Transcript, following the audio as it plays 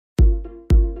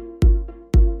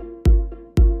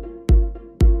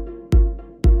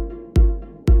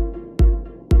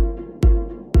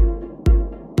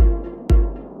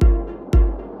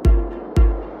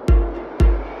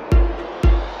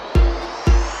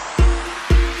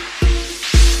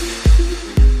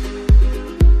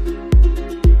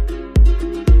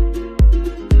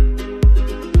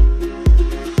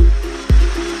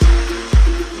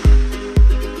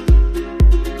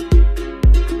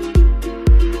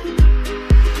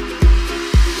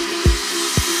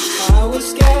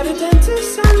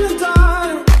voices in the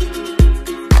dark.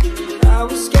 I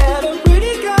was scared of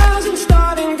pretty girls and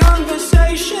starting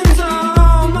conversations.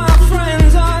 All my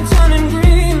friends are turning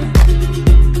green.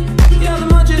 Yeah, the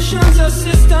magician's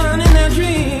assistant in their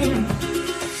dream.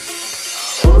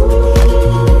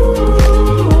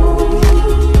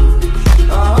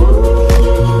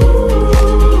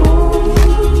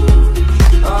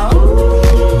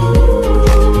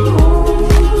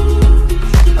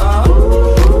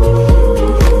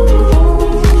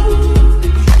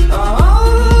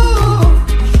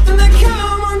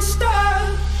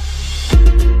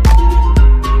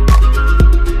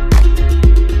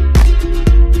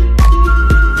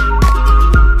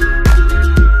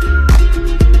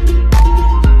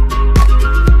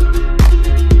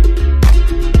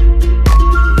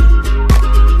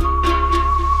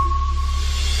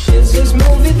 This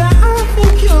movie that I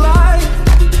think you like.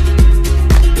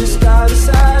 This guy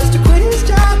decides to quit his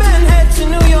job and head to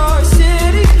New York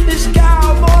City. This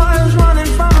cowboy's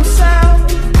running from himself,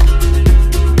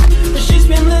 but she's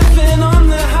been living on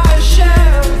the high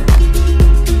shelf.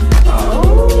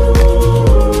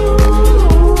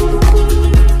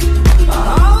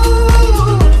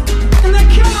 And they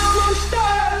come on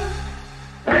stars.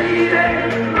 Lady,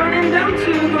 running down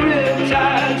to the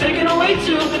riptide, taken away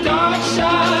to the dark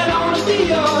side.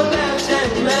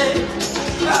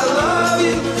 I love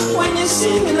you when you're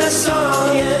singing that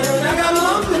song, and I got a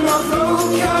lump in my throat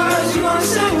 'cause you gonna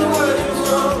sing the words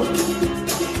wrong.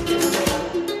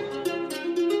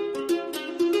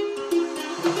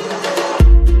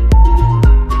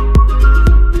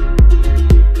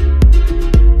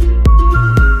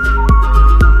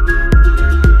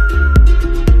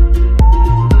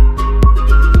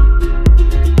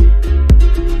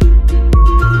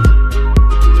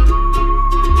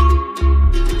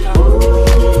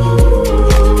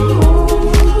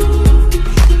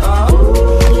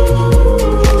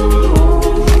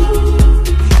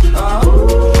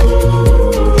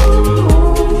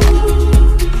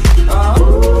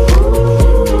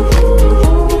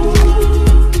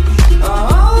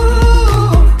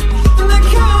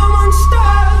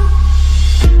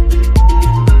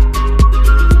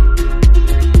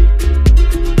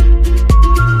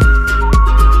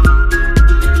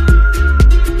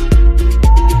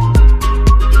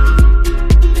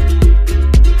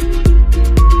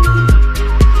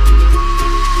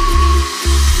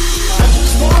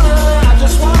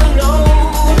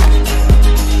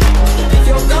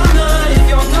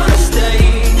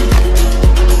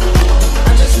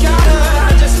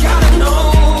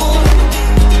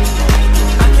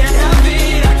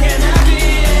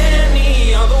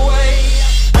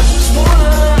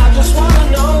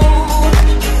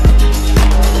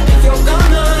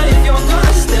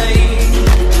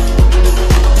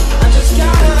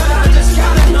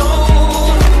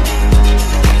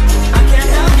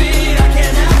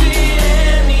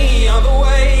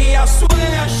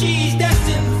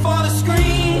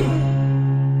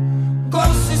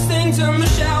 Closest thing to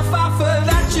Michelle Pfeiffer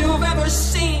that you've ever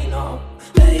seen. Oh,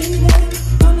 lady.